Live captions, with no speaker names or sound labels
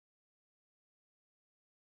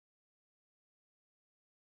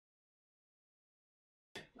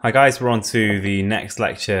Hi guys, we're on to the next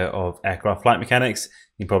lecture of aircraft flight mechanics.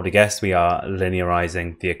 You can probably guess we are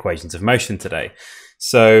linearizing the equations of motion today.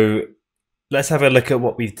 So let's have a look at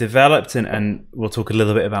what we've developed and we'll talk a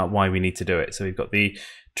little bit about why we need to do it. So we've got the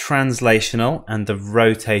translational and the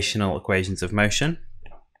rotational equations of motion.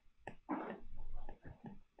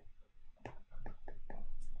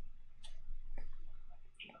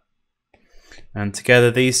 And together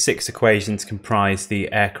these 6 equations comprise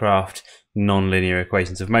the aircraft nonlinear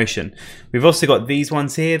equations of motion. We've also got these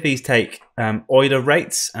ones here. These take Euler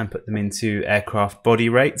rates and put them into aircraft body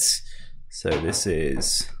rates. So this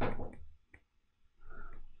is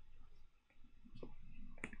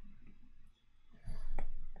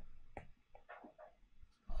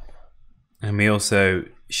and we also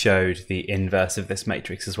showed the inverse of this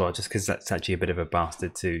matrix as well, just because that's actually a bit of a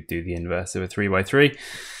bastard to do the inverse of a 3x3.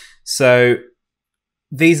 So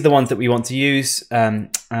these are the ones that we want to use, and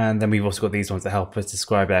then we've also got these ones that help us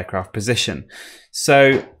describe aircraft position.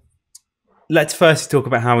 So let's first talk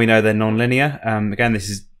about how we know they're nonlinear. Again, this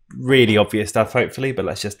is really obvious stuff, hopefully, but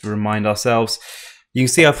let's just remind ourselves. You can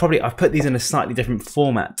see I've put these in a slightly different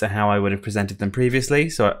format to how I would have presented them previously.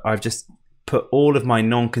 So I've just put all of my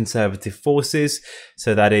non-conservative forces,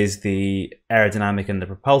 so that is the aerodynamic and the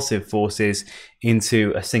propulsive forces,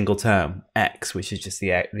 into a single term, x, which is just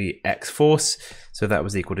the x force. So that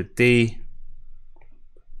was equal to d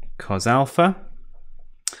cos alpha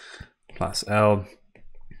plus L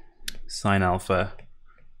sine alpha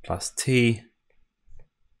plus t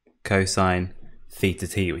cosine theta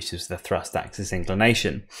t, which is the thrust axis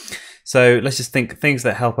inclination. So let's just think things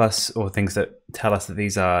that help us, or things that tell us that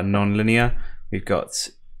these are non-linear. We've got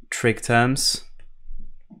trig terms.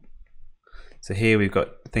 So here we've got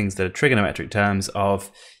things that are trigonometric terms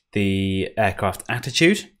of the aircraft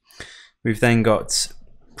attitude. We've then got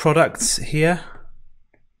products here.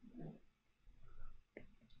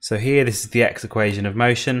 So here, this is the x equation of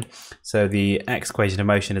motion. So the x equation of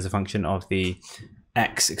motion is a function of the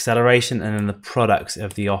x acceleration and then the products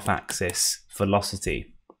of the off-axis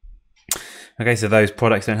velocity. Okay, so those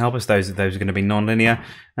products don't help us. Those are going to be nonlinear.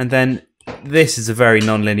 And then this is a very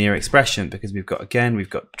nonlinear expression because we've got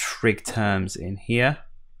trig terms in here.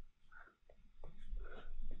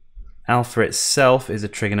 Alpha itself is a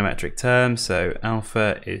trigonometric term, so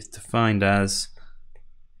alpha is defined as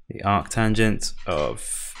the arctangent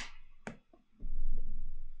of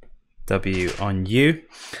W on U.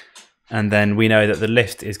 And then we know that the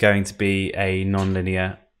lift is going to be a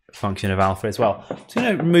nonlinear function of alpha as well. I'm just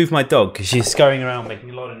going to remove my dog because she's scurrying around making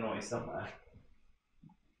a lot of noise somewhere.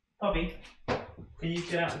 Bobby, can you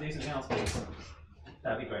get out and do something else, please?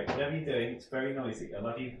 That'd be great. Whatever you're doing, it's very noisy. I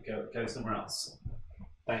love you. Go somewhere else.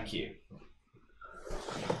 Thank you.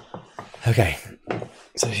 Okay,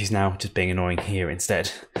 so she's now just being annoying here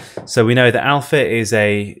instead. So we know that alpha is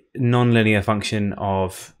a nonlinear function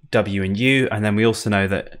of W and U, and then we also know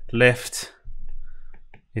that lift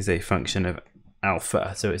is a function of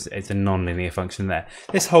alpha, so it's a nonlinear function there.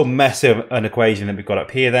 This whole mess of an equation that we've got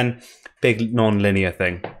up here, then, big nonlinear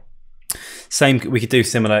thing. Same, we could do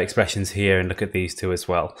similar expressions here and look at these two as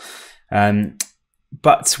well.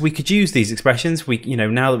 But we could use these expressions.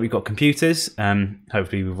 Now that we've got computers,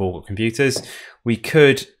 hopefully we've all got computers, we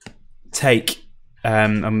could take,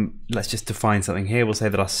 let's just define something here. We'll say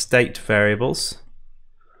that our state variables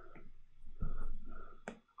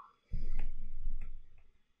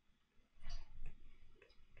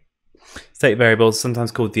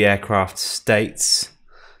sometimes called the aircraft states.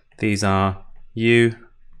 These are U,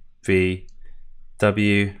 V,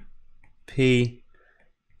 W, P,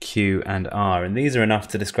 Q, and R. And these are enough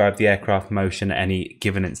to describe the aircraft motion at any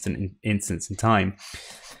given instance in time.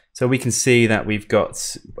 So we can see that we've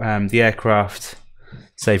got the aircraft,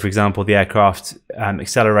 say for example, the aircraft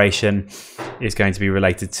acceleration is going to be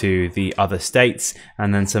related to the other states,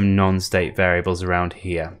 and then some non-state variables around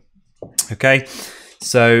here. Okay.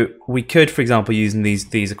 So we could, for example, using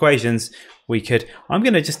these equations, I'm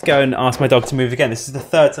going to just go and ask my dog to move again. This is the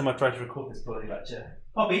 3rd time I've tried to record this bloody lecture.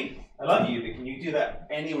 Poppy, I love you, but can you do that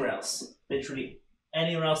anywhere else? Literally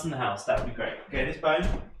anywhere else in the house. That would be great. Okay, this bone,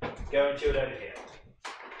 go and chill over here.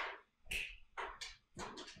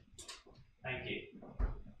 Thank you.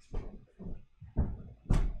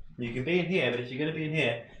 You can be in here, but if you're going to be in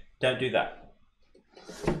here, don't do that.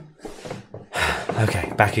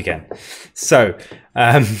 Okay, back again. So,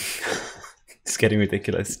 it's getting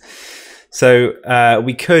ridiculous. So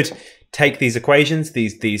we could take these equations,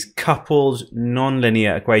 these coupled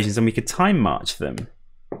nonlinear equations, and we could time march them.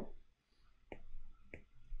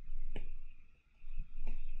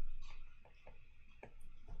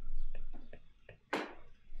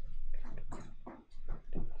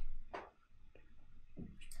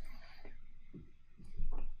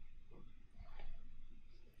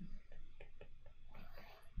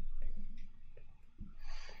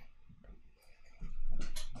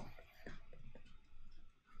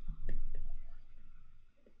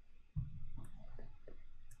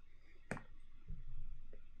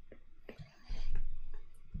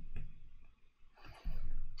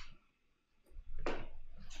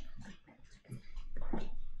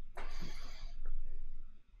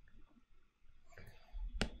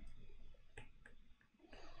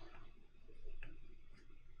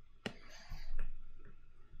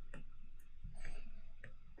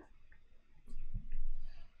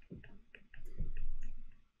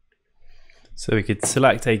 So we could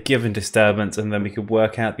select a given disturbance and then we could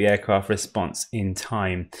work out the aircraft response in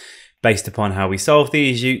time based upon how we solve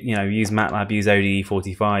these. Use MATLAB, use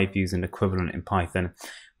ODE45, use an equivalent in Python.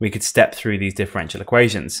 We could step through these differential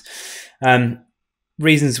equations.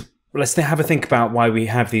 Reasons, let's have a think about why we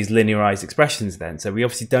have these linearized expressions then. So we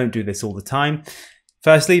obviously don't do this all the time.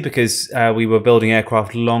 Firstly, because we were building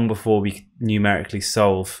aircraft long before we could numerically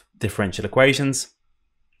solve differential equations.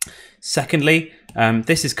 Secondly,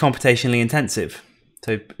 this is computationally intensive.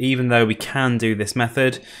 So even though we can do this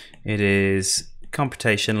method, it is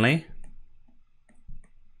computationally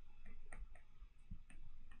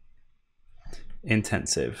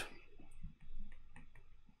intensive.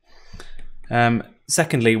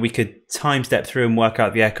 Secondly, we could time step through and work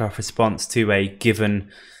out the aircraft response to a given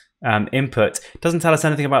input. It doesn't tell us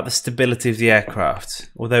anything about the stability of the aircraft,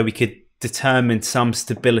 although we could determine some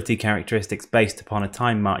stability characteristics based upon a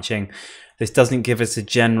time marching. This doesn't give us a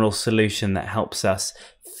general solution that helps us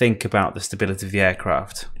think about the stability of the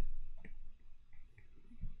aircraft.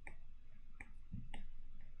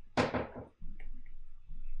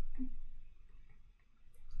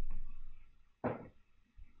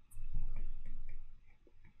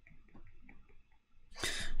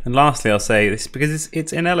 And lastly, I'll say this because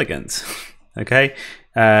it's inelegant. Okay,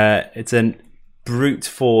 it's a brute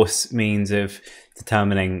force means of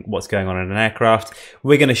determining what's going on in an aircraft.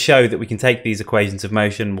 We're going to show that we can take these equations of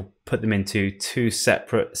motion, we'll put them into two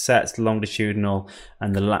separate sets, longitudinal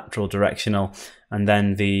and the lateral directional, and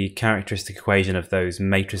then the characteristic equation of those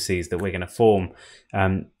matrices that we're going to form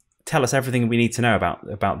tell us everything we need to know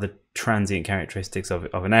about the transient characteristics of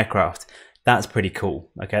an aircraft. That's pretty cool.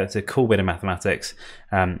 Okay, that's a cool bit of mathematics,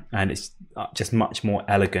 and it's just much more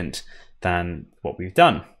elegant than what we've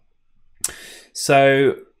done.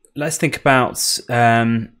 So let's think about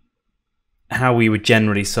how we would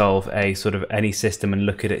generally solve a sort of any system and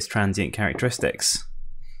look at its transient characteristics.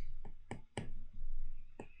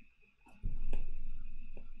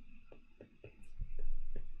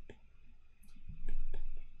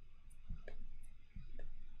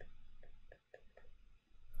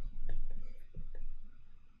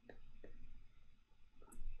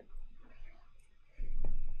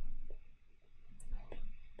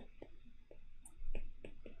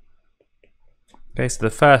 Okay, so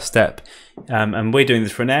the first step, and we're doing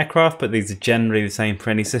this for an aircraft, but these are generally the same for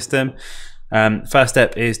any system. First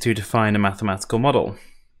step is to define a mathematical model.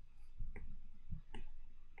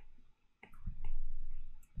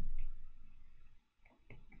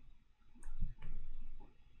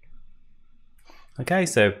 Okay,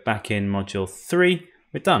 so back in module 3,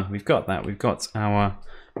 we're done. We've got that. We've got our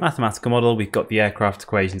mathematical model. We've got the aircraft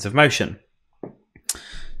equations of motion.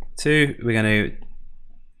 2, we're going to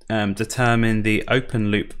determine the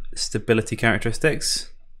open loop stability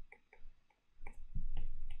characteristics.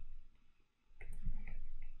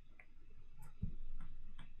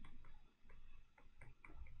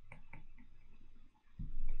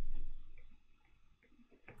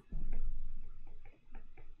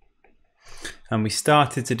 And we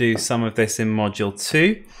started to do some of this in module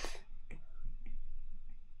 2,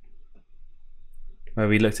 where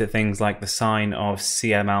we looked at things like the sign of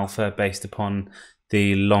Cm alpha based upon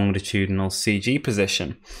the longitudinal CG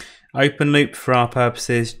position. Open loop for our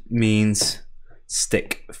purposes means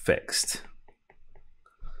stick fixed.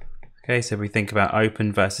 Okay, so if we think about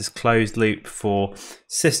open versus closed loop for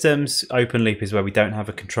systems, open loop is where we don't have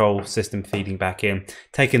a control system feeding back in,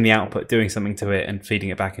 taking the output, doing something to it and feeding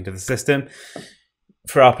it back into the system.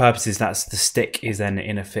 For our purposes, that's the stick is then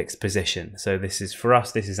in a fixed position. So this is, for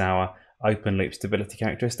us, this is our open loop stability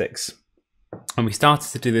characteristics. And we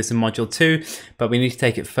started to do this in module 2, but we need to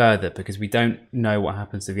take it further because we don't know what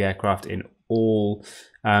happens to the aircraft in all,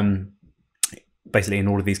 basically in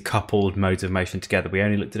all of these coupled modes of motion together. We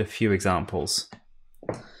only looked at a few examples.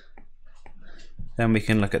 Then we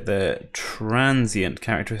can look at the transient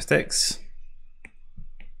characteristics.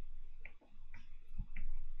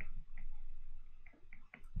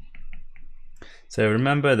 So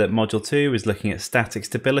remember that module 2 is looking at static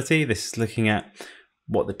stability. This is looking at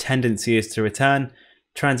what the tendency is to return.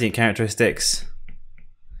 Transient characteristics,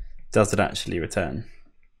 does it actually return?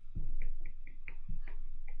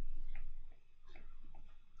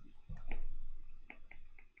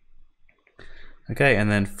 Okay,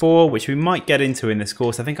 and then 4, which we might get into in this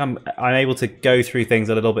course. I think I'm able to go through things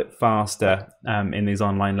a little bit faster in these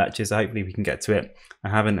online lectures, so hopefully we can get to it. I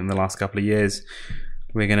haven't in the last couple of years.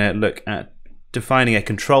 We're going to look at defining a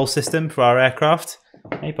control system for our aircraft.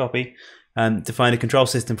 Hey, Poppy. Define a control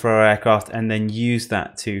system for our aircraft and then use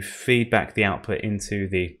that to feed back the output into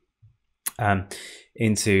the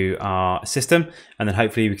into our system, and then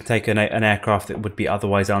hopefully we can take an aircraft that would be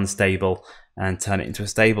otherwise unstable and turn it into a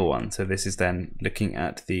stable one. So this is then looking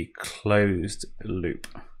at the closed loop.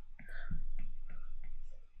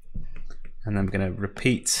 And then I'm going to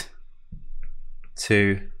repeat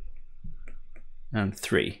 2 and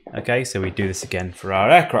 3. Okay, so we do this again for our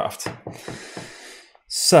aircraft.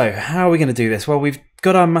 So how are we going to do this? Well, we've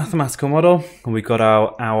got our mathematical model, and we've got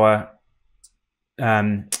our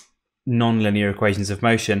non-linear equations of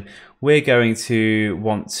motion. We're going to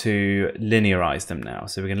want to linearize them now.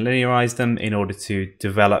 So we're going to linearize them in order to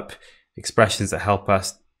develop expressions that help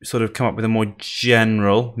us sort of come up with a more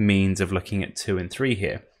general means of looking at 2 and 3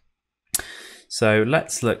 here. So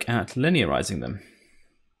let's look at linearizing them.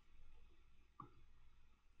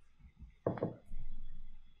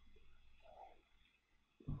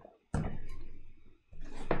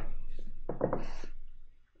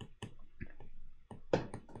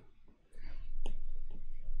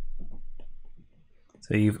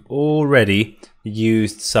 So you've already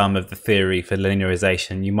used some of the theory for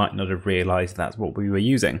linearization. You might not have realized that's what we were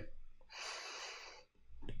using.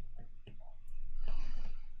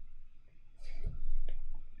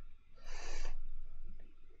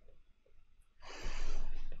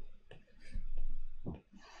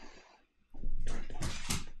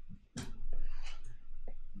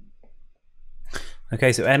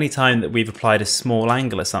 Okay, so any time that we've applied a small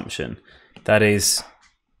angle assumption, that is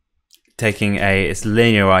it's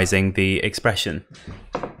linearizing the expression.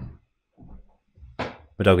 My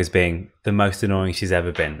dog is being the most annoying she's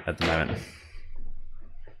ever been at the moment.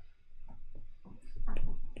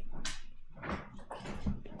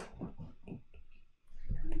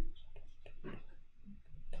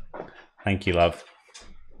 Thank you, love.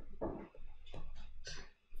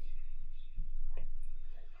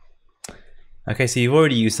 Okay, so you've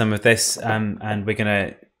already used some of this, and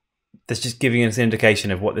that's just giving us an indication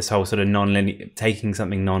of what this whole sort of non-linear, taking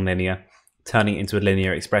something non-linear, turning it into a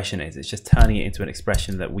linear expression is. It's just turning it into an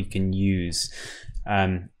expression that we can use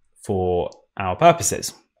for our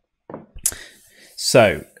purposes.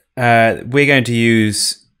 So we're going to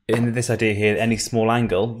use, in this idea here, any small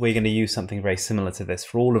angle, we're going to use something very similar to this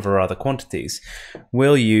for all of our other quantities.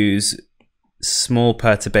 We'll use small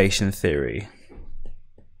perturbation theory.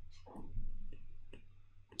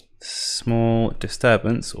 Small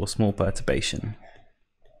disturbance or small perturbation.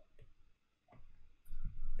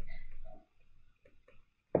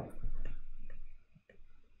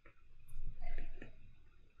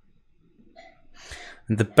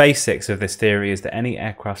 And the basics of this theory is that any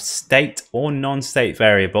aircraft state or non-state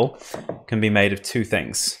variable can be made of 2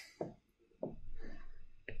 things.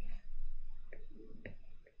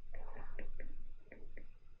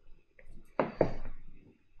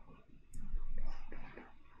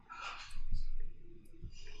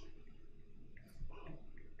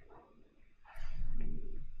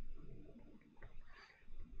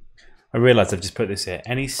 I realize I've just put this here.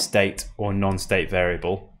 Any state or non-state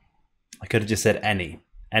variable. I could have just said any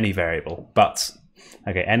variable, but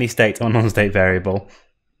okay, any state or non-state variable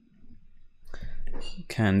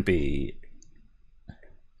can be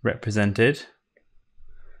represented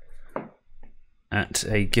at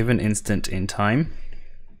a given instant in time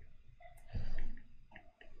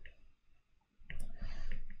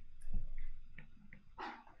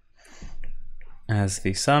as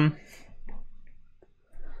the sum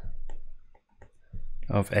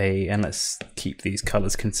of a, and let's keep these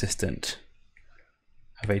colors consistent,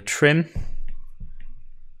 of a trim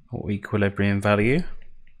or equilibrium value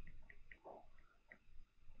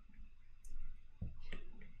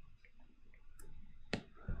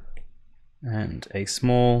and a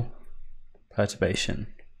small perturbation.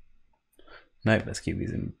 Nope, let's keep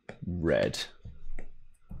these in red.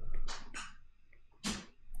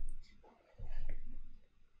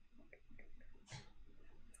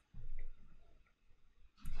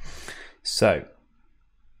 So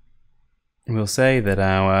we'll say that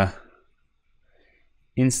our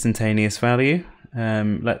instantaneous value,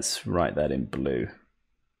 let's write that in blue.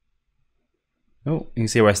 Oh, you can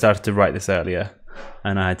see where I started to write this earlier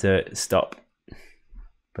and I had to stop.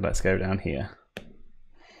 But let's go down here.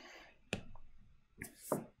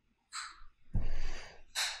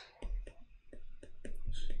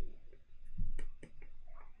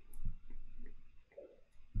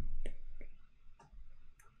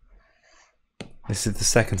 This is the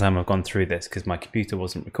second time I've gone through this because my computer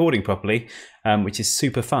wasn't recording properly, which is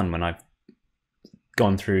super fun when I've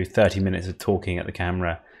gone through 30 minutes of talking at the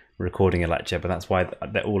camera, recording a lecture. But that's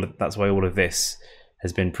why all of this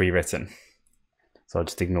has been pre-written. So I'll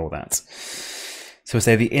just ignore that. So we'll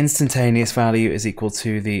say the instantaneous value is equal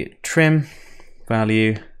to the trim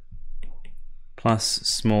value plus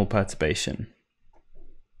small perturbation.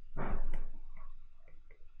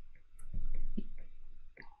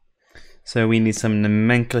 So we need some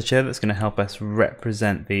nomenclature that's going to help us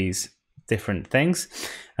represent these different things.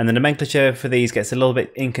 And the nomenclature for these gets a little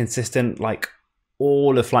bit inconsistent, like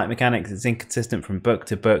all of flight mechanics. It's inconsistent from book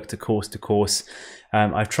to book to course to course.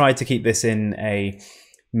 I've tried to keep this in a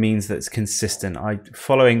means that's consistent.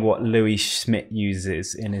 Following what Louis Schmidt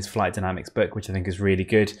uses in his flight dynamics book, which I think is really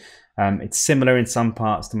good. It's similar in some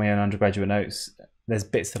parts to my own undergraduate notes. There's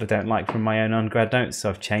bits that I don't like from my own undergrad notes, so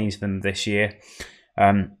I've changed them this year.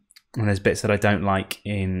 And there's bits that I don't like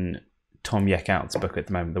in Tom Yeckout's book at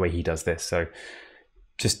the moment, the way he does this. So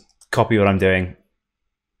just copy what I'm doing,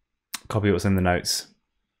 copy what's in the notes,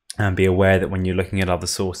 and be aware that when you're looking at other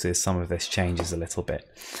sources, some of this changes a little bit.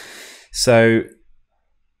 So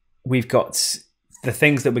we've got the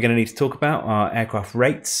things that we're going to need to talk about are aircraft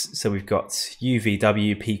rates. So we've got U, V,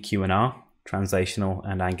 W, P, Q, and R, translational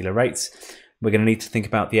and angular rates. We're going to need to think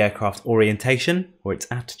about the aircraft orientation or its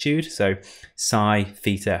attitude, so psi,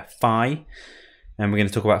 theta, phi. And we're going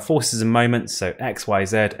to talk about forces and moments, so X, Y,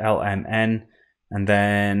 Z, L, M, N, and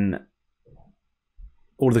then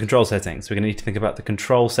all of the control settings. We're going to need to think about the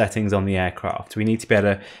control settings on the aircraft. We need to be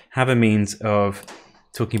able to have a means of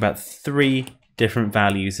talking about 3 different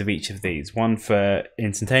values of each of these. One for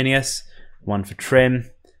instantaneous, one for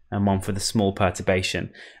trim, and one for the small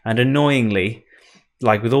perturbation. And annoyingly,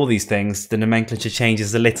 like with all these things, the nomenclature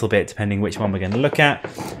changes a little bit depending which one we're going to look at.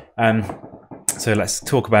 So let's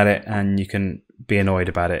talk about it, and you can be annoyed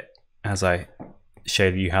about it as I show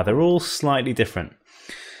you how they're all slightly different.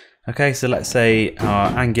 Okay, so let's say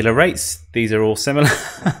our angular rates, these are all similar.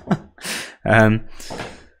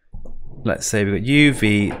 Let's say we've got U,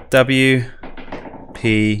 V, W,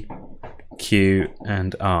 P, Q,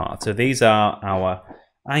 and R. So these are our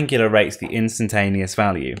angular rates, the instantaneous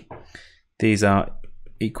value. These are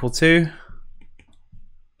equal to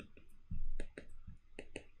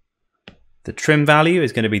the trim value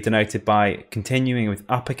is going to be denoted by continuing with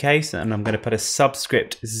uppercase, and I'm going to put a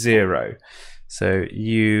subscript 0. So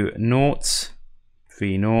U naught,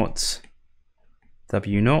 V naught,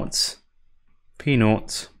 W naught, P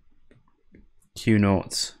naught, Q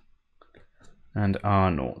naught, and R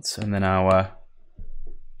naught. And then our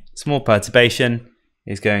small perturbation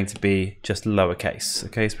is going to be just lowercase.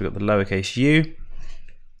 Okay, so we've got the lowercase u,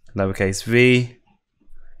 lowercase v,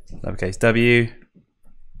 lowercase w,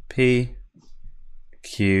 p,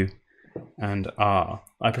 q, and r.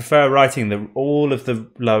 I prefer writing all of the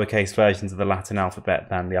lowercase versions of the Latin alphabet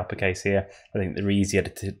than the uppercase here. I think they're easier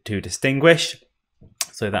to distinguish.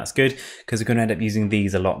 So that's good, because we're going to end up using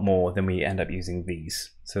these a lot more than we end up using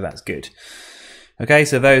these. So that's good. Okay,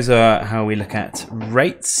 so those are how we look at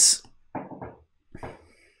rates.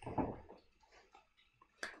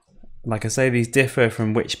 Like I say, these differ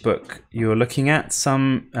from which book you're looking at.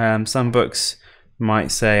 Some books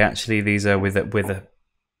might say actually these are with an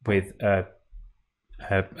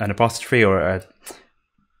apostrophe or a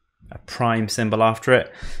prime symbol after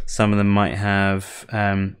it. Some of them might have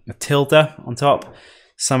a tilde on top.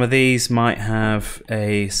 Some of these might have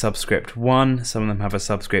a subscript 1. Some of them have a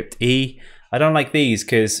subscript E. I don't like these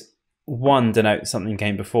because 1 denotes something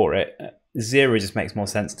came before it. 0 just makes more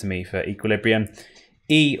sense to me for equilibrium.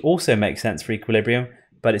 E also makes sense for equilibrium,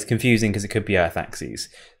 but it's confusing because it could be Earth axes.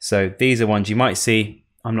 So these are ones you might see.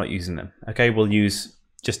 I'm not using them. Okay,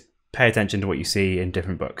 just pay attention to what you see in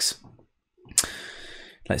different books.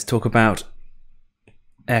 Let's talk about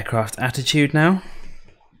aircraft attitude now.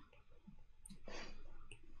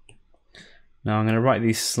 Now I'm going to write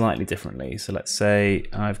these slightly differently. So let's say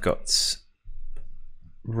I've got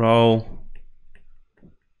roll,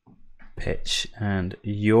 pitch, and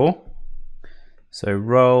yaw. So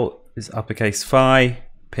roll is uppercase phi,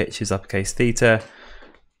 pitch is uppercase theta,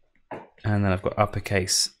 and then I've got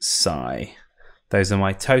uppercase psi. Those are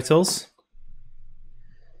my totals.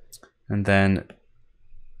 And then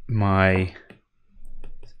my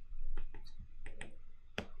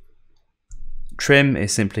trim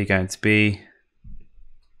is simply going to be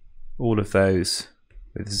all of those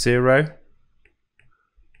with 0,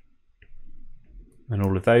 and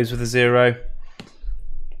all of those with a 0.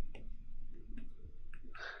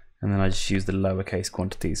 And then I just use the lowercase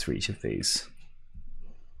quantities for each of these.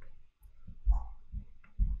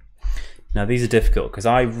 Now these are difficult because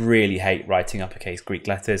I really hate writing uppercase Greek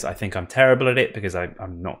letters. I think I'm terrible at it because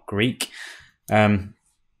I'm not Greek.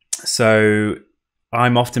 So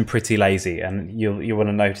I'm often pretty lazy, and you'll want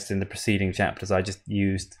to notice in the preceding chapters I just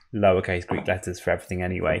used lowercase Greek letters for everything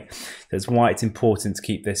anyway. That's why it's important to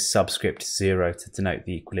keep this subscript 0 to denote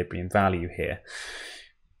the equilibrium value here.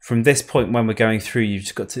 from this point when we're going through, you've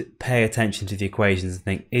just got to pay attention to the equations and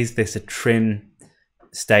think, is this a trim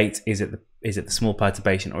state? Is it the small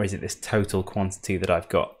perturbation, or is it this total quantity that I've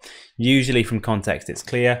got? Usually from context it's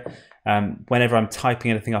clear. Whenever I'm typing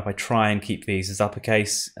anything up, I try and keep these as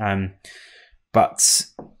uppercase, but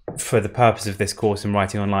for the purpose of this course and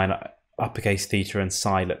writing online, uppercase theta and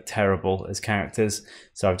psi look terrible as characters,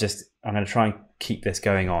 so I'm going to try and keep this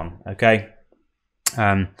going on. Okay,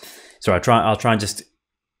 so I'll try and just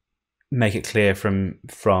make it clear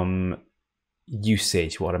from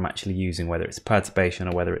usage what I'm actually using, whether it's perturbation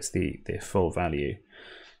or whether it's the full value.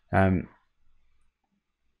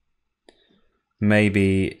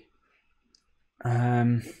 Maybe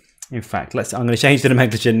in fact, I'm going to change the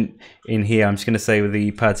nomenclature in here. I'm just going to say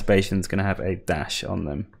the perturbation is going to have a dash on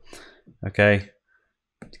them, okay?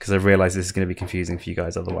 Because I realize this is going to be confusing for you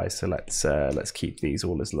guys otherwise. So let's keep these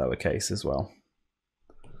all as lowercase as well.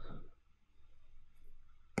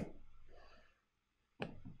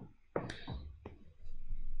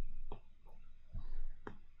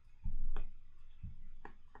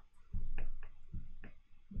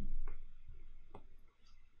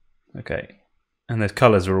 Okay, and the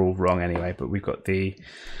colors are all wrong anyway, but we've got the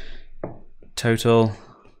total,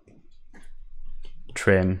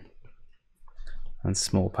 trim, and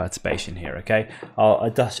small perturbation here. Okay, I'll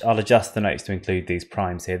adjust the notes to include these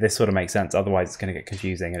primes here. This sort of makes sense, otherwise it's going to get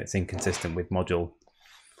confusing and it's inconsistent with module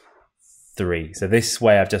 3. So this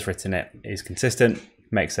way I've just written it is consistent,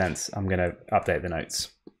 makes sense. I'm going to update the notes.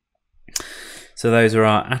 So those are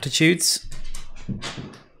our attitudes.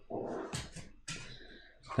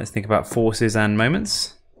 Let's think about forces and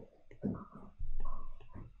moments.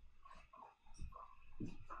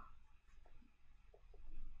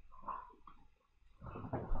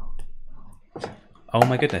 Oh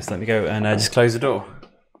my goodness, let me go and just close the door.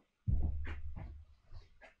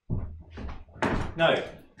 No,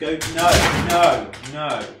 go,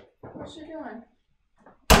 no. What's she doing?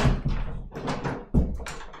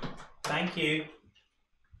 Thank you.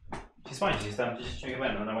 She's fine, she's just chewing a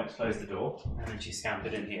bone, and I went to close the door, and then she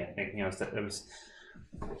scampered in here, thinking there was...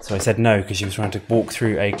 So I said no, because she was trying to walk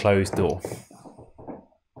through a closed door.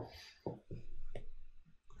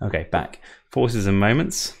 Okay, back. Forces and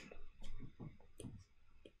moments.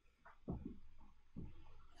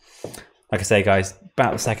 Like I say, guys,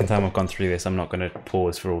 about the second time I've gone through this, I'm not going to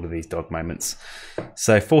pause for all of these dog moments.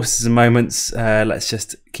 So forces and moments, let's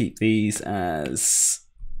just keep these as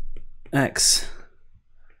X,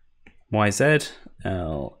 Y, Z,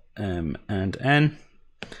 L, M, and N.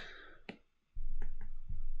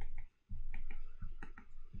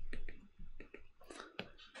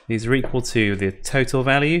 These are equal to the total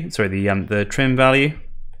value, sorry, the trim value.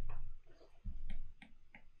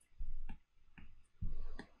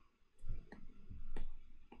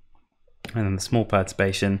 And then the small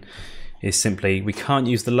perturbation is simply, we can't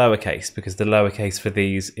use the lowercase because the lowercase for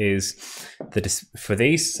these is for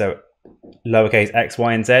these. So lowercase x,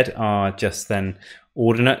 y, and z are just then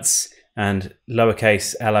ordinates, and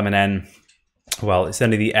lowercase l, m, and n, well, it's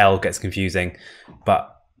only the L gets confusing,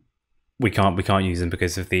 but we can't use them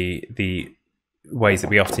because of the ways that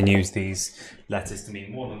we often use these letters to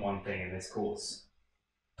mean more than one thing in this course.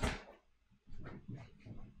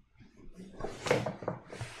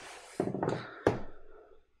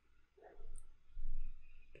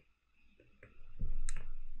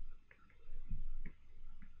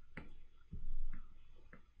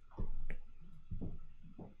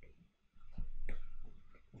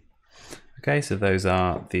 Okay, so those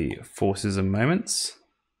are the forces and moments.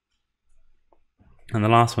 And the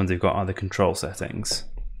last ones we've got are the control settings.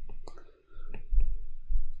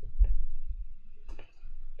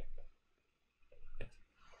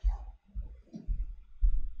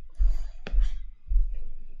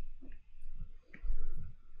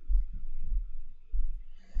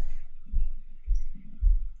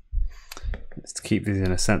 Let's keep these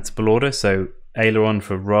in a sensible order. So aileron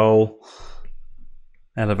for roll,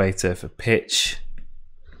 elevator for pitch,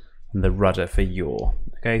 and the rudder for yaw.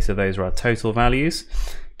 Okay, so those are our total values.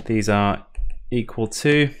 These are equal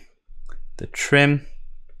to the trim,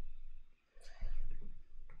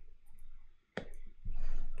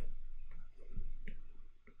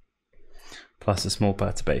 plus a small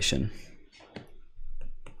perturbation.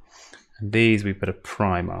 And these we put a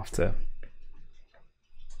prime after.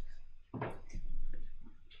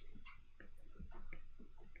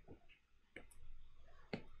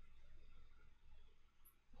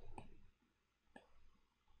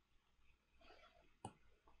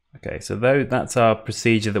 Okay, so that's our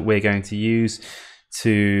procedure that we're going to use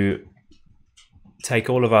to take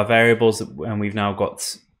all of our variables, and we've now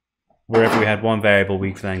got wherever we had one variable,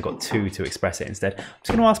 we've then got two to express it instead. I'm just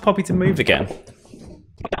going to ask Poppy to move again.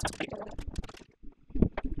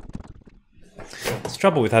 The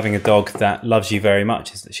trouble with having a dog that loves you very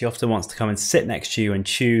much is that she often wants to come and sit next to you and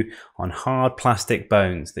chew on hard plastic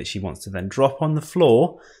bones that she wants to then drop on the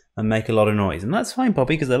floor and make a lot of noise. And that's fine,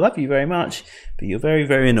 Poppy, because I love you very much, but you're very,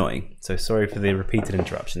 very annoying. So sorry for the repeated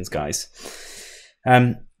interruptions, guys.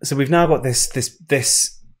 So we've now got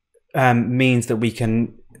this means that we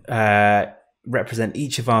can represent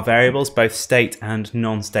each of our variables, both state and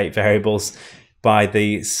non-state variables, by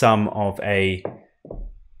the sum of a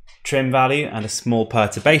trim value and a small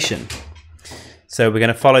perturbation. So we're going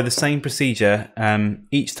to follow the same procedure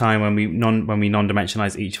each time when we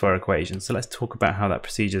non-dimensionalize each of our equations. So let's talk about how that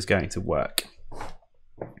procedure is going to work.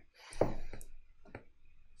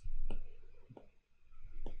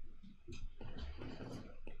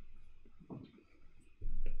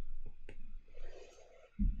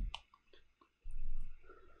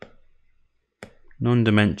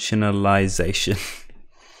 Non-dimensionalization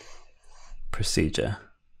procedure.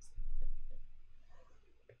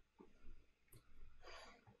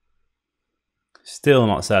 Still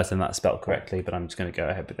not certain that's spelled correctly, but I'm just going to go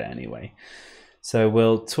ahead with it anyway. So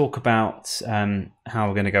we'll talk about how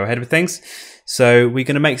we're going to go ahead with things. So we're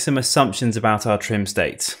going to make some assumptions about our trim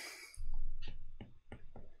state.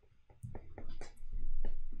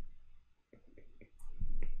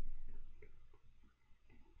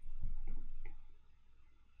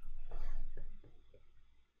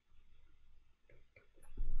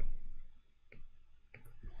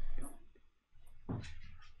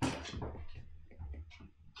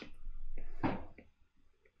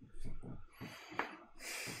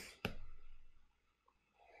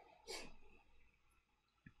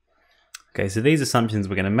 Okay, so these assumptions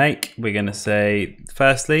we're going to make, we're going to say,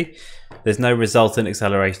 firstly, there's no resultant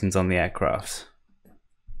accelerations on the aircraft.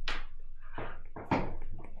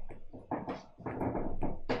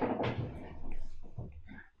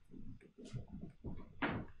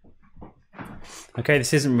 Okay,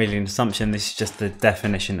 this isn't really an assumption, this is just the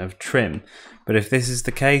definition of trim. But if this is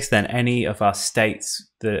the case, then any of our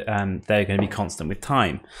states, they're going to be constant with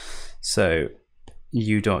time. So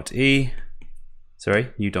U dot O is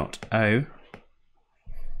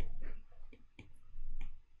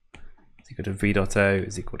equal to V dot O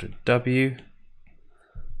is equal to W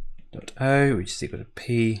dot O, which is equal to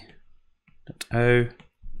P dot O.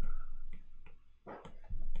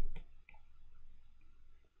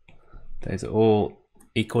 Those are all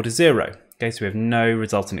equal to 0. Okay, so we have no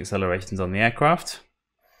resultant accelerations on the aircraft.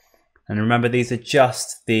 And remember, these are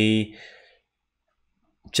just the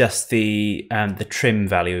trim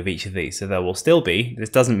value of each of these. So there will still be, this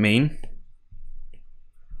doesn't mean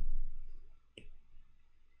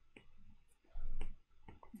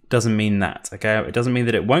that, okay? It doesn't mean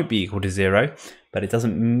that it won't be equal to 0, but it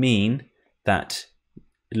doesn't mean that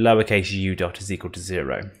lowercase u dot is equal to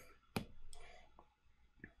 0.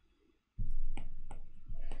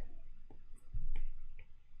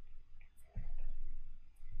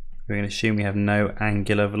 We're going to assume we have no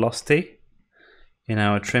angular velocity in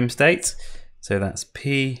our trim state. So that's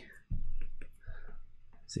P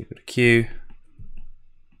is equal to Q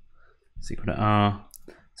is equal to R.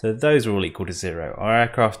 So those are all equal to 0. Our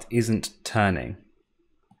aircraft isn't turning,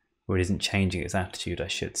 or it isn't changing its attitude, I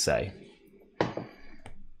should say. We're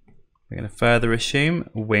going to further assume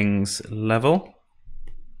wings level.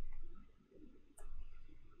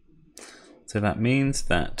 So that means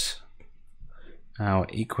that our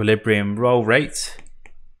equilibrium roll rate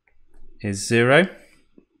is 0.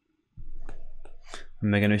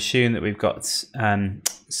 And we're going to assume that we've got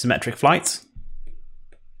symmetric flight.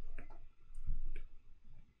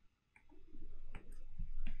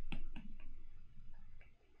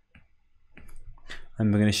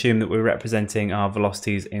 And we're going to assume that we're representing our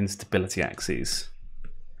velocities in stability axes.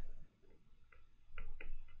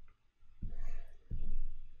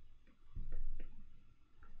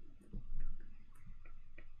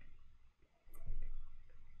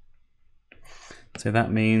 So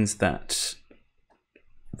that means that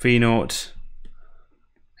V naught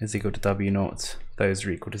is equal to W naught. Those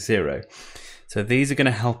are equal to 0. So these are going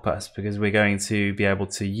to help us because we're going to be able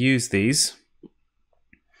to use these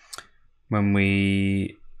when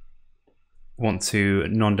we want to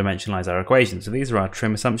non-dimensionalize our equations. So these are our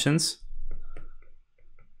trim assumptions.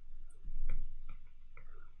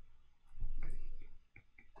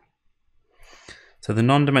 So the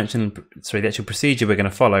the actual procedure we're going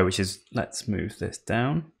to follow, which is, let's move this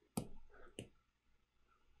down.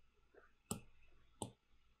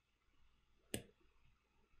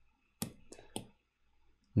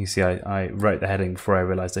 You see, I wrote the heading before I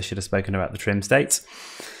realized I should have spoken about the trim states.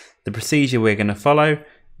 The procedure we're going to follow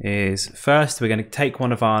is first we're going to take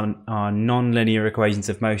one of our non-linear equations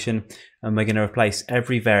of motion and we're going to replace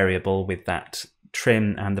every variable with that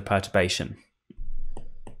trim and the perturbation.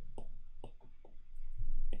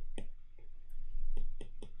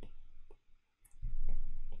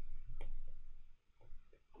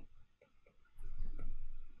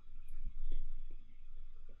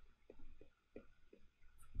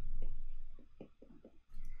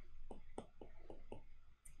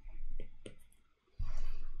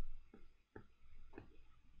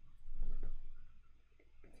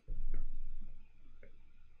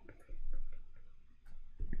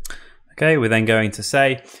 Okay, we're then going to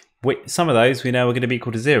say some of those we know are going to be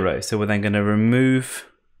equal to 0, so we're then going to remove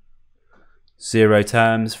 0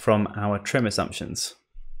 terms from our trim assumptions.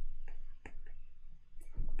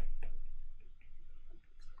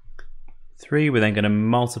 We're then going to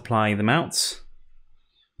multiply them out.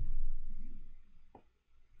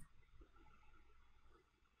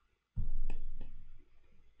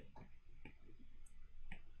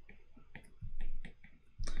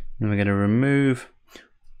 And we're going to remove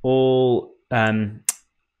all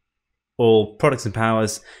products and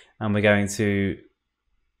powers, and we're going to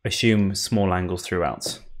assume small angles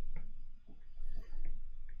throughout.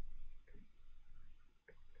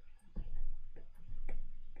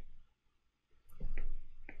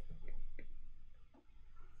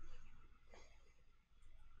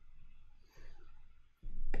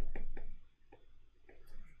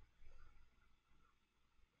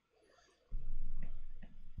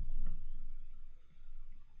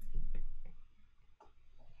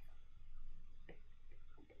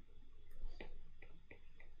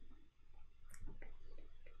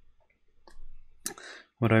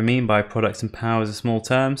 What do I mean by products and powers of small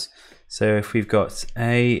terms? So if we've got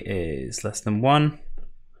A is less than 1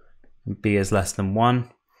 and B is less than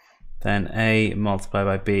 1, then A multiplied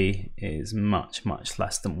by B is much, much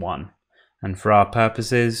less than 1. And for our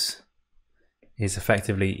purposes is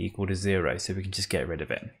effectively equal to 0, so we can just get rid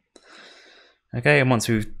of it. Okay, and once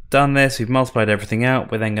we've done this, we've multiplied everything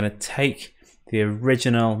out, we're then going to take the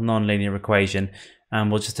original nonlinear equation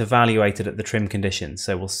and we'll just evaluate it at the trim conditions.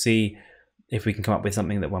 So we'll see if we can come up with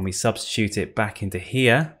something that when we substitute it back into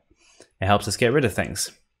here, it helps us get rid of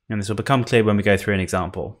things. And this will become clear when we go through an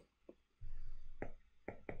example.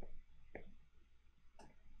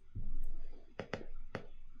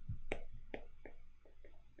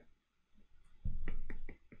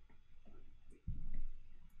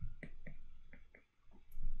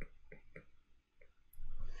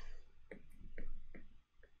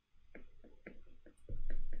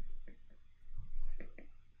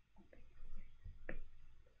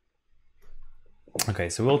 Okay,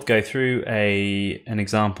 so we'll go through an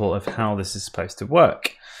example of how this is supposed to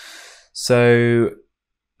work. So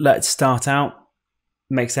let's start out,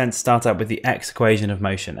 makes sense, start out with the x equation of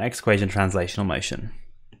motion, x equation translational motion.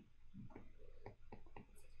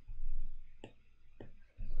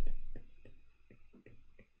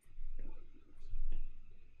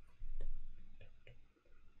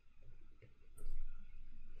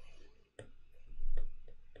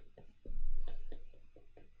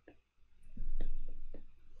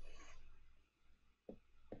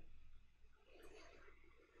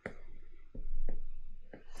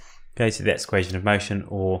 Okay, so the x equation of motion,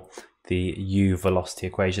 or the u velocity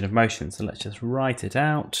equation of motion. So let's just write it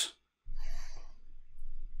out.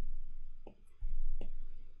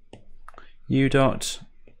 U dot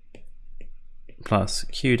plus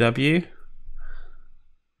qw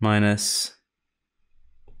minus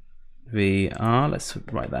vr, let's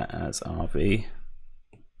write that as rv,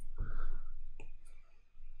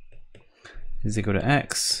 is equal to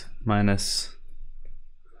x minus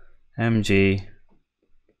mg.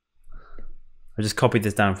 I just copied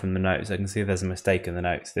this down from the notes. I can see there's a mistake in the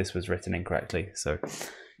notes. This was written incorrectly, so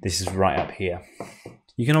this is right up here.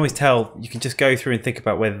 You can always tell, you can just go through and think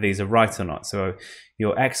about whether these are right or not. So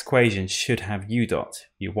your x equation should have u dot,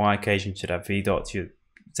 your y equation should have v dot, your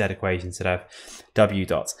z equation should have w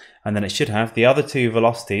dot, and then it should have the other two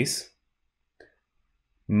velocities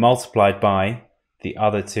multiplied by the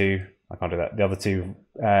other two, I can't do that, the other two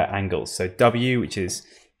angles. So w, which is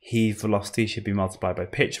heave velocity, should be multiplied by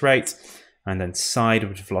pitch rate, and then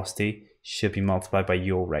sideward velocity should be multiplied by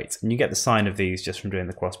yaw rate. And you get the sign of these just from doing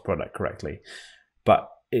the cross product correctly. But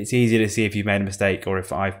it's easy to see if you've made a mistake or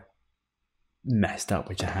if I've messed up,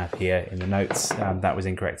 which I have here in the notes. That was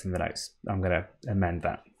incorrect in the notes. I'm going to amend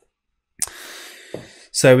that.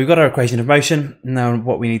 So we've got our equation of motion. Now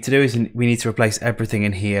what we need to do is we need to replace everything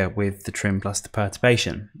in here with the trim plus the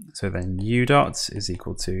perturbation. So then u dot is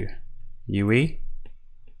equal to ue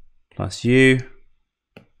plus u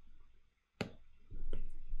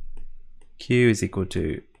Q is equal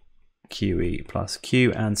to QE plus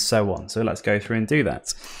Q, and so on. So let's go through and do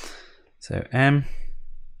that. So M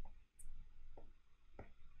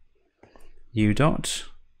U dot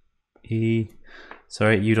U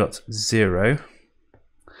dot 0.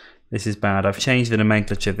 This is bad. I've changed the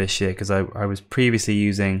nomenclature this year because I was previously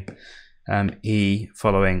using E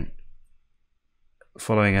following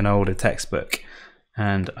an older textbook,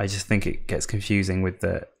 and I just think it gets confusing with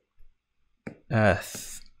the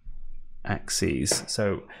Earth axes.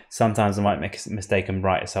 So sometimes I might make a mistake and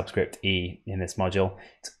write a subscript E in this module.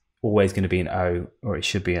 It's always going to be an O, or it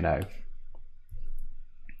should be an O,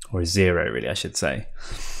 or a 0 really, I should say.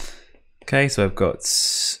 Okay, so I've got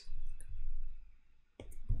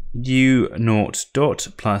U naught dot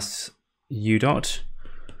plus U dot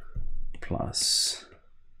plus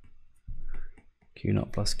Q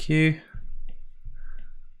naught plus Q,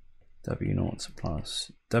 W naught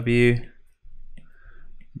plus W,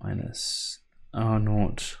 minus R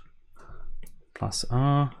naught plus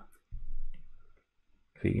R,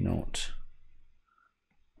 V naught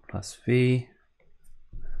plus V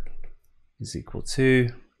is equal to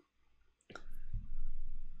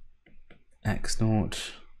X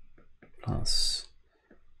naught plus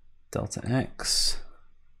delta X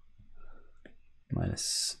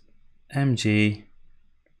minus mg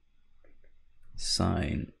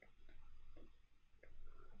sine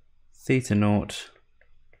theta naught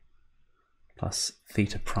plus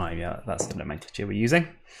theta prime. Yeah, that's the nomenclature we're using.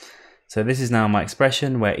 So this is now my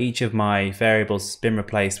expression where each of my variables has been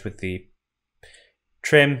replaced with the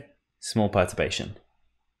trim small perturbation.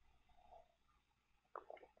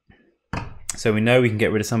 So we know we can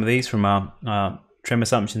get rid of some of these from our trim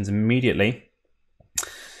assumptions immediately.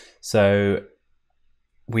 So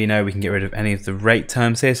we know we can get rid of any of the rate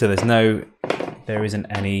terms here. So there isn't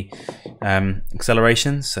any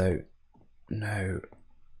acceleration. So no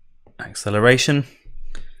acceleration.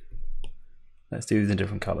 Let's do these in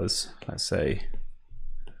different colors. Let's say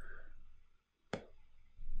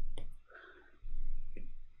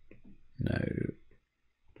no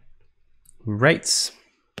rates.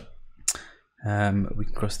 We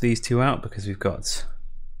can cross these two out because we've got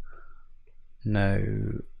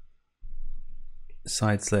no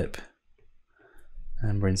side slip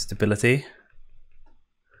and we're in stability.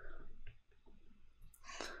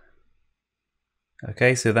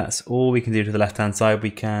 Okay, so that's all we can do to the left hand side.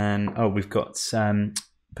 We can we've got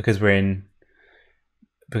because we're in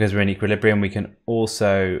equilibrium, we can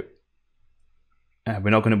also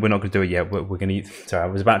we're not going to do it yet. We're going to sorry, I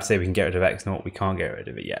was about to say we can get rid of X naught. We can't get rid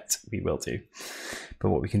of it yet. We will do.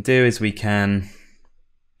 But what we can do is we can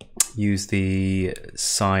use the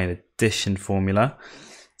sine addition formula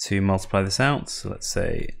to multiply this out. So let's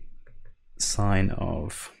say sine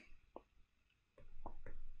of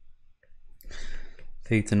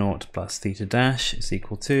theta naught plus theta dash is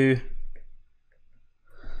equal to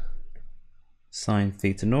sine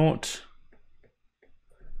theta naught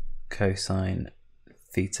cosine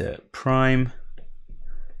theta prime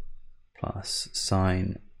plus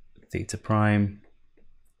sine theta prime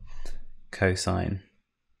cosine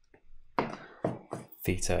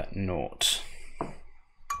theta naught.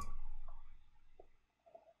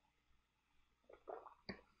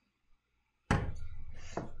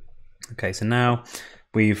 Okay, so now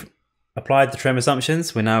we've applied the trim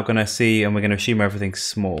assumptions. We're now going to see, and we're going to assume everything's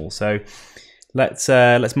small. So let's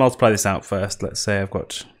multiply this out first. Let's say I've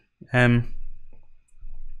got m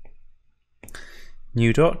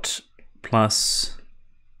nu dot plus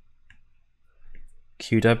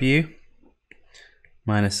qw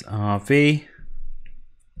minus rv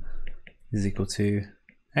is equal to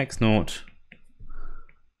x naught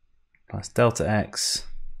plus delta x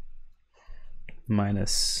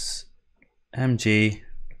minus mg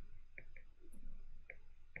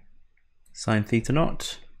sine theta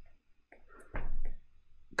naught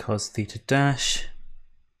cos theta dash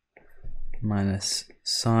minus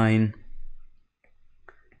sine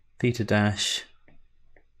theta dash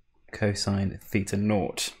cosine theta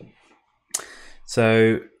naught.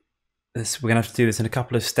 So we're going to have to do this in a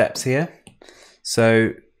couple of steps here.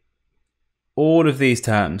 So all of these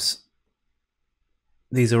terms,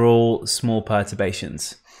 these are all small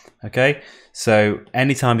perturbations. Okay, so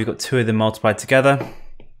anytime you've got two of them multiplied together,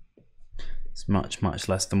 it's much, much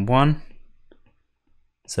less than 1.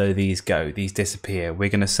 So these disappear. We're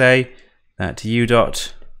going to say that u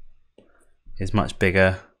dot is much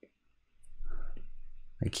bigger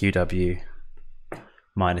than qw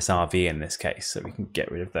minus rv in this case. So we can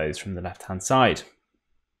get rid of those from the left hand side.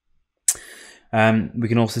 We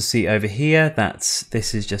can also see over here that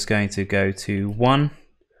this is just going to go to 1.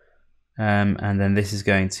 And then this is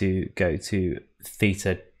going to go to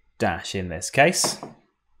theta dash in this case.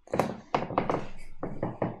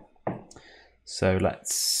 So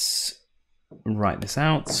let's write this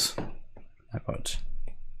out. I've got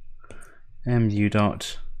mu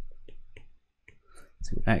dot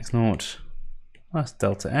to x naught plus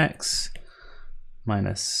delta x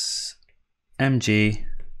minus mg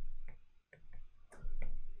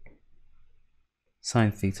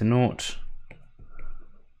sine theta naught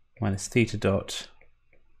minus theta dot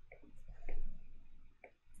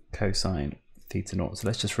cosine theta naught. So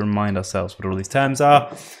let's just remind ourselves what all these terms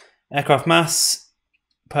are. Aircraft mass,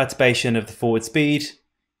 perturbation of the forward speed,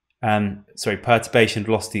 perturbation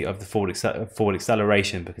velocity of the forward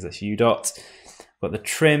acceleration, because that's u dot. I've got the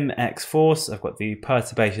trim x force, I've got the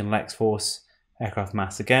perturbation x force, aircraft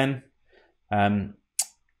mass again,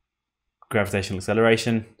 gravitational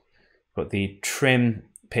acceleration, I've got the trim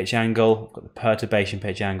pitch angle, I've got the perturbation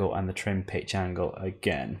pitch angle, and the trim pitch angle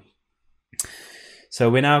again. So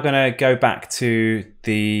we're now going to go back to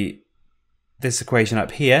this equation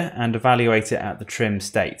up here and evaluate it at the trim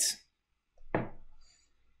state.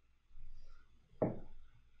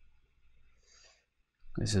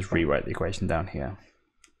 Let's just rewrite the equation down here.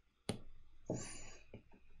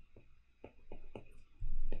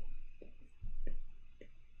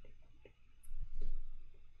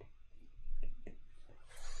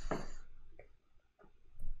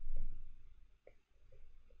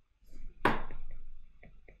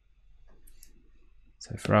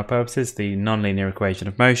 So for our purposes, the nonlinear equation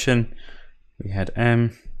of motion, we had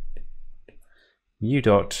m u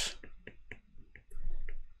dot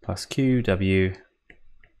plus q w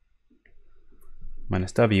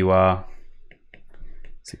minus wr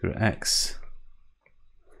is equal to x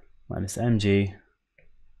minus mg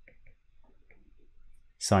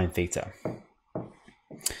sine theta.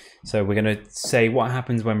 So we're going to say what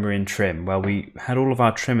happens when we're in trim. Well, we had all of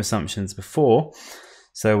our trim assumptions before.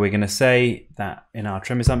 So we're going to say that in our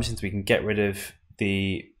trim assumptions, we can get rid of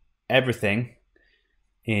everything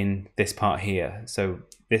in this part here. So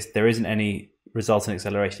there isn't any resultant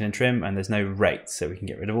acceleration in trim, and there's no rate. So we can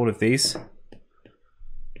get rid of all of these.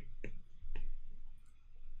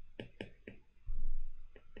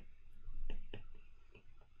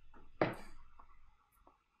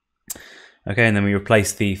 Okay, and then we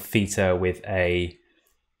replace the theta with a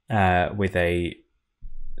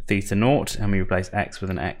theta naught, and we replace x with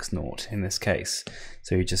an x naught in this case.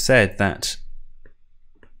 So we just said that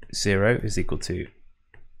 0 is equal to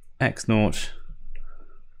x naught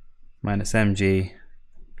minus mg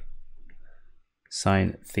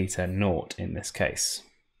sine theta naught in this case.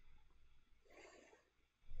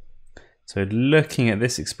 So looking at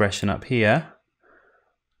this expression up here,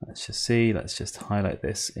 let's just highlight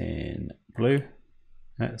this in blue.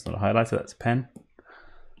 No, it's not a highlighter, that's a pen.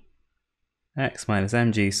 X minus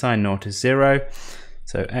mg sine naught is 0.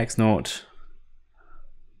 So x naught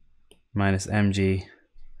minus mg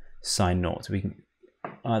sine naught. We can,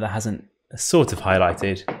 that hasn't sort of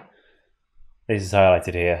highlighted. This is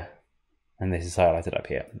highlighted here, and this is highlighted up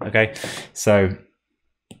here. Okay, so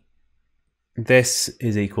this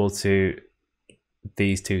is equal to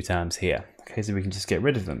these two terms here. Okay, so we can just get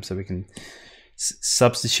rid of them. So we can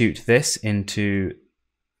substitute this into,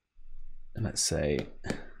 let's say,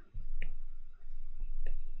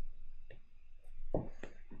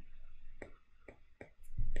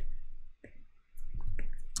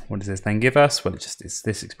 what does this then give us? Well, it's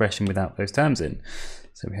this expression without those terms in.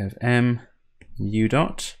 So we have m u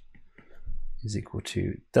dot is equal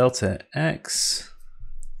to delta x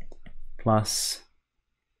plus,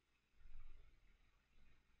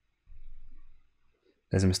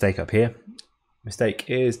 there's a mistake up here. Mistake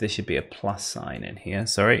is there should be a plus sign in here,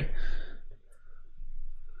 sorry.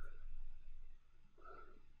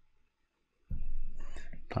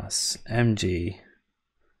 Plus mg.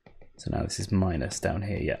 So now this is minus down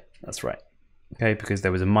here. Yeah, that's right. Okay, because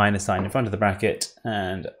there was a minus sign in front of the bracket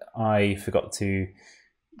and I forgot to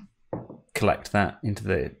collect that into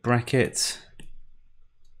the bracket.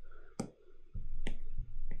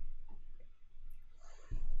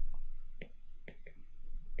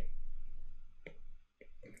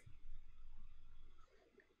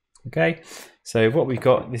 Okay, so what we've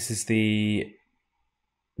got, this is the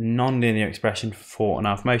nonlinear expression for an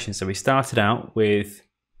half motion. So we started out with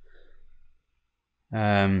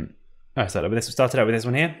we started out with this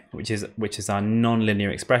one here, which is our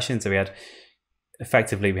nonlinear expression. So we had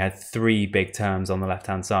three big terms on the left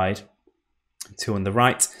hand side, two on the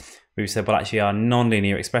right. We said, well, actually our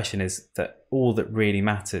nonlinear expression is that all that really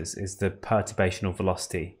matters is the perturbational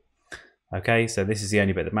velocity. Okay, so this is the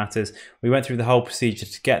only bit that matters. We went through the whole procedure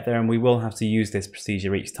to get there, and we will have to use this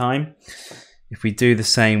procedure each time. If we do the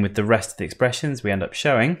same with the rest of the expressions, we end up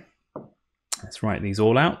showing Let's write these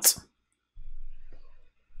all out.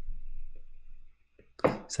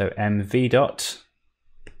 So mv dot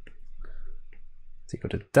is equal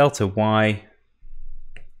to delta y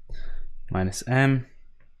minus m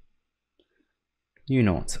u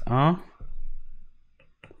naught r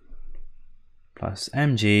plus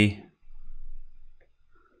mg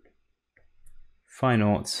phi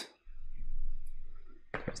naught.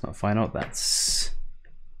 It's not phi naught, that's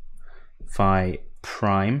phi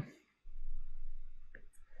prime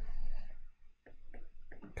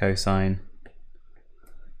cosine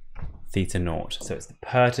theta naught. So it's the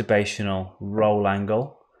perturbational roll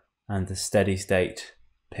angle and the steady state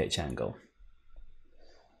pitch angle.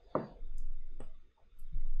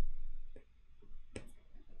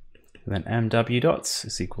 And then mw dots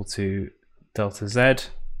is equal to delta z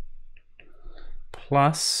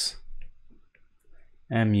plus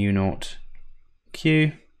mu naught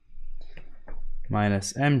q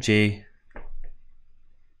minus mg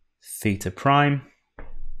theta prime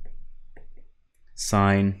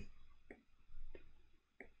sine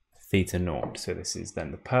theta naught. So this is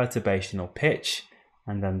then the perturbational pitch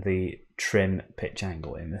and then the trim pitch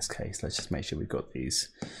angle in this case. Let's just make sure we've got these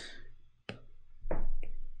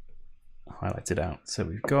highlighted out. So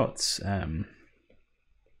we've got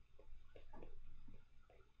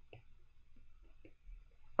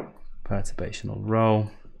perturbational roll,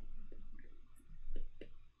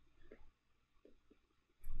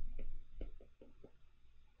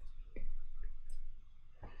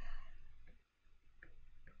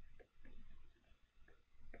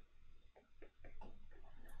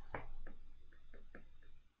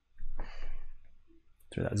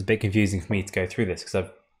 so that was a bit confusing for me to go through this because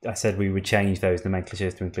I said we would change those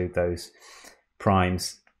nomenclatures to include those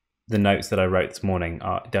primes. The notes that I wrote this morning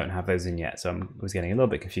don't have those in yet, so I was getting a little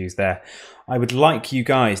bit confused there. I would like you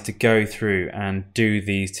guys to go through and do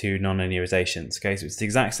these two non-linearizations. Okay, so it's the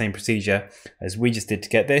exact same procedure as we just did to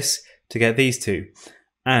get this, to get these two.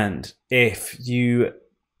 And if you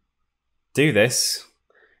do this,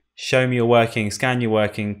 show me your working, scan your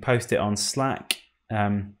working, post it on Slack.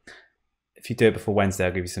 If you do it before Wednesday,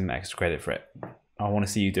 I'll give you some extra credit for it. I want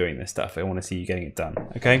to see you doing this stuff. I want to see you getting it done.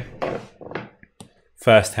 Okay.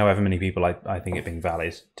 First, however many people I think it being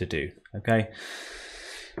valid to do. Okay.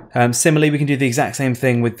 Similarly, we can do the exact same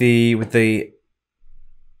thing with the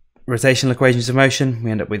rotational equations of motion. We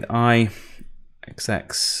end up with I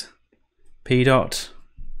xx p dot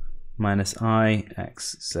minus I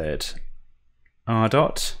xz r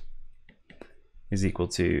dot is equal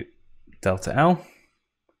to delta L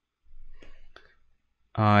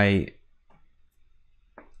I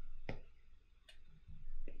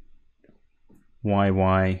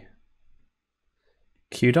yy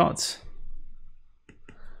q dot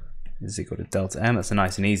is equal to delta m. That's a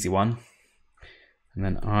nice and easy one. And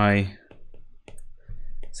then I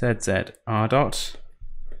zz r dot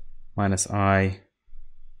minus I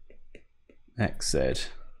xz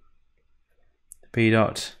p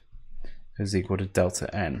dot is equal to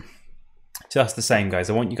delta n. Just the same, guys.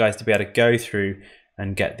 I want you guys to be able to go through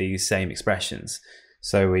and get these same expressions.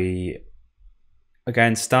 So we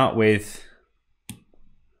again start with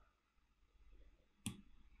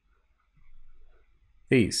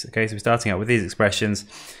these. Okay, so we're starting out with these expressions,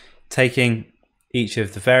 taking each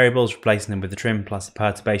of the variables, replacing them with the trim plus the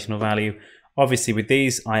perturbational value. Obviously with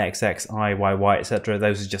these, ixx, iyy, etc.,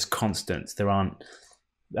 those are just constants. There aren't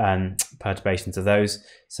perturbations of those.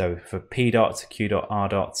 So for p dot, q dot, r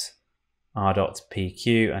dot,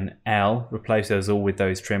 pq, and l, replace those all with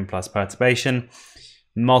those trim plus perturbation.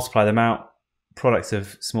 Multiply them out. Products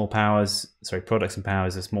and powers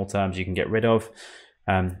of small terms you can get rid of.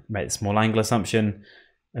 Make the small angle assumption.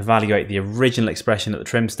 Evaluate the original expression at the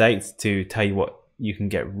trim state to tell you what you can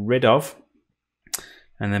get rid of.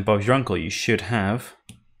 And then Bob's your uncle, you should have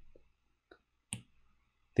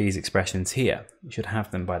these expressions here. You should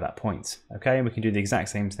have them by that point. Okay, and we can do the exact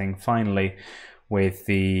same thing finally with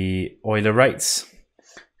the Euler rates.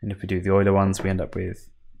 And if we do the Euler ones, we end up with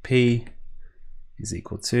P is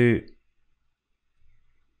equal to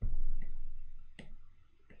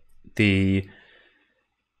the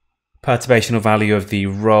perturbational value of the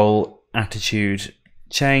roll attitude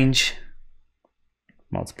change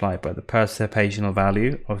multiplied by the perturbational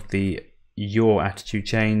value of the yaw attitude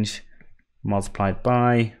change multiplied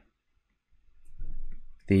by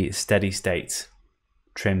the steady state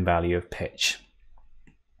trim value of pitch.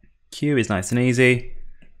 Q is nice and easy.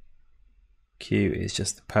 Q is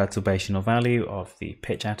just the perturbational value of the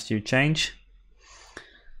pitch attitude change.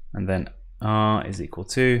 And then R is equal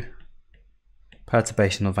to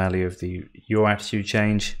perturbational value of the yaw attitude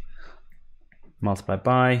change multiplied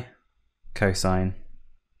by cosine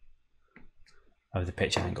of the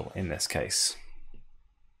pitch angle in this case.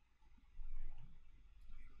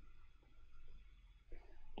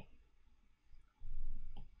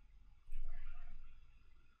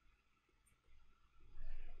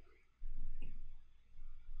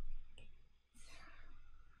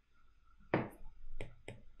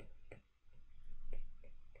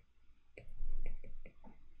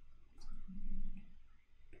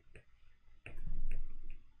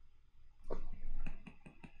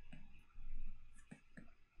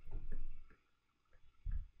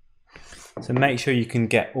 So make sure you can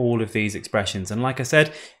get all of these expressions. And like I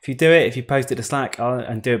said, if you do it, if you post it to Slack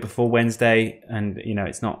and do it before Wednesday, and you know,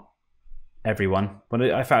 it's not everyone, but in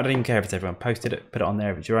fact, I don't even care if it's everyone, post it, put it on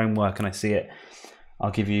there. If it's your own work and I see it, I'll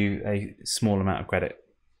give you a small amount of credit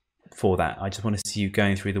for that. I just want to see you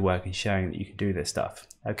going through the work and showing that you can do this stuff.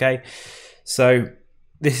 Okay. So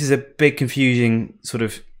this is a big confusing sort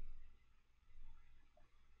of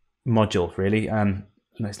module, really.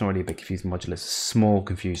 No, it's not really a big confusing module, it's a small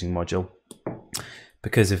confusing module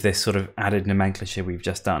because of this sort of added nomenclature we've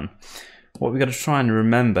just done. What we've got to try and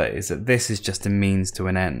remember is that this is just a means to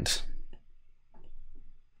an end.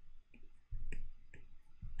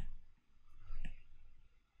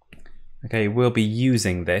 Okay, we'll be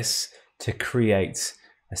using this to create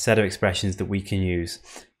a set of expressions that we can use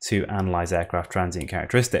to analyze aircraft transient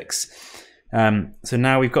characteristics. So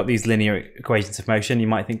now we've got these linear equations of motion. You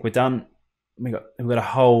might think we're done. We've got a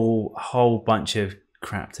whole bunch of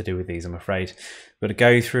crap to do with these, I'm afraid. We're going to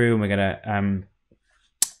go through and we're going to,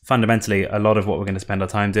 fundamentally, a lot of what we're going to spend our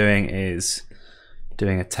time doing is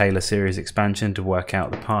doing a Taylor series expansion to work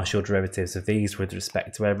out the partial derivatives of these with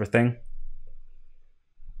respect to everything.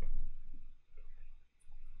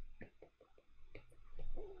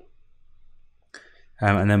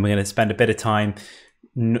 And then we're going to spend a bit of time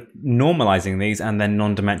normalizing these and then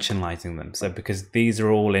non-dimensionalizing them. So because these are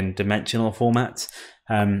all in dimensional formats,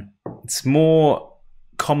 it's more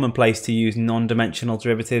commonplace to use non-dimensional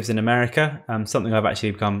derivatives in America, something I've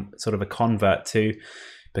actually become sort of a convert to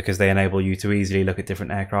because they enable you to easily look at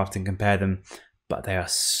different aircraft and compare them, but they are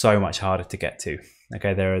so much harder to get to.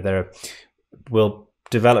 Okay, we'll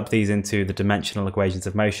develop these into the dimensional equations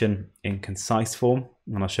of motion in concise form,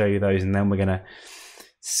 and I'll show you those, and then we're going to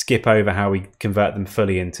skip over how we convert them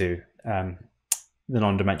fully into the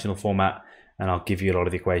non-dimensional format, and I'll give you a lot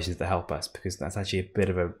of the equations that help us because that's actually a bit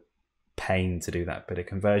of a pain to do that bit of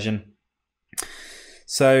conversion.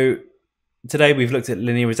 So today we've looked at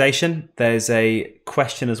linearisation. There's a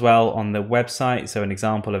question as well on the website, so an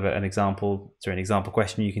example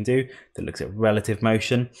question you can do that looks at relative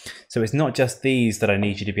motion. So it's not just these that I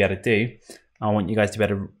need you to be able to do. I want you guys to be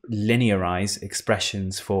able to linearize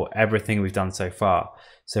expressions for everything we've done so far.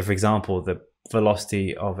 So for example, the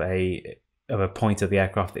velocity of a point of the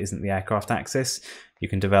aircraft that isn't the aircraft axis, you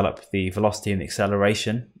can develop the velocity and the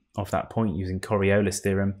acceleration of that point using Coriolis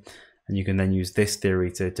theorem, and you can then use this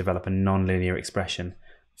theory to develop a nonlinear expression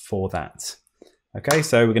for that. Okay,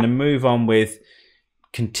 so we're going to move on with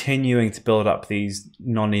continuing to build up these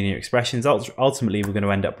nonlinear expressions. Ultimately, we're going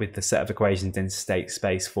to end up with the set of equations in state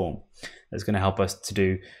space form. That's going to help us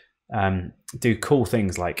to do cool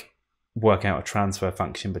things like work out a transfer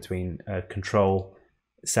function between a control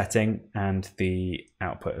setting and the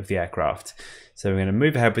output of the aircraft. So we're going to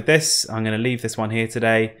move ahead with this. I'm going to leave this one here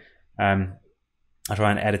today. I'll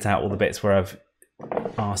try and edit out all the bits where I've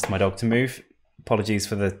asked my dog to move. Apologies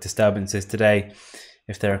for the disturbances today.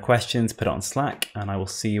 If there are questions, put it on Slack, and I will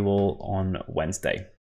see you all on Wednesday.